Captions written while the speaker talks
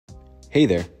Hey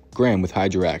there, Graham with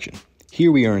Hydroaction.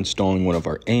 Here we are installing one of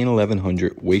our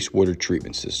AN1100 wastewater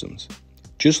treatment systems.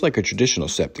 Just like a traditional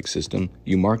septic system,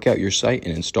 you mark out your site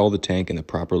and install the tank in the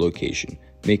proper location,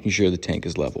 making sure the tank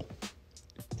is level.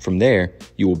 From there,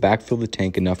 you will backfill the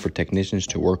tank enough for technicians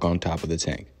to work on top of the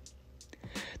tank.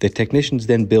 The technicians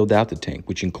then build out the tank,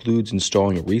 which includes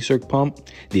installing a recirc pump,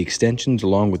 the extensions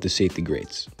along with the safety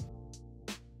grates.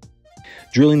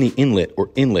 Drilling the inlet or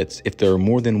inlets, if there are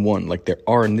more than one like there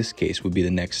are in this case, would be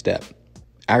the next step.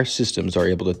 Our systems are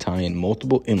able to tie in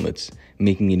multiple inlets,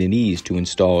 making it an ease to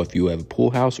install if you have a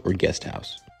pool house or guest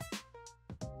house.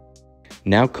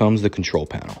 Now comes the control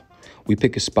panel. We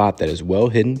pick a spot that is well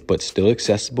hidden but still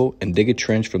accessible and dig a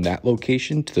trench from that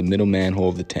location to the middle manhole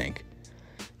of the tank.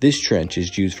 This trench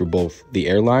is used for both the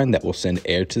air line that will send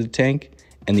air to the tank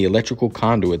and the electrical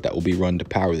conduit that will be run to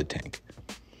power the tank.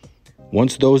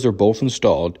 Once those are both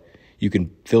installed, you can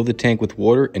fill the tank with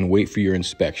water and wait for your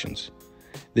inspections.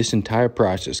 This entire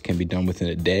process can be done within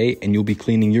a day and you'll be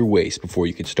cleaning your waste before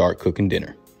you can start cooking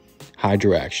dinner.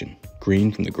 Hydroaction,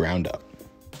 green from the ground up.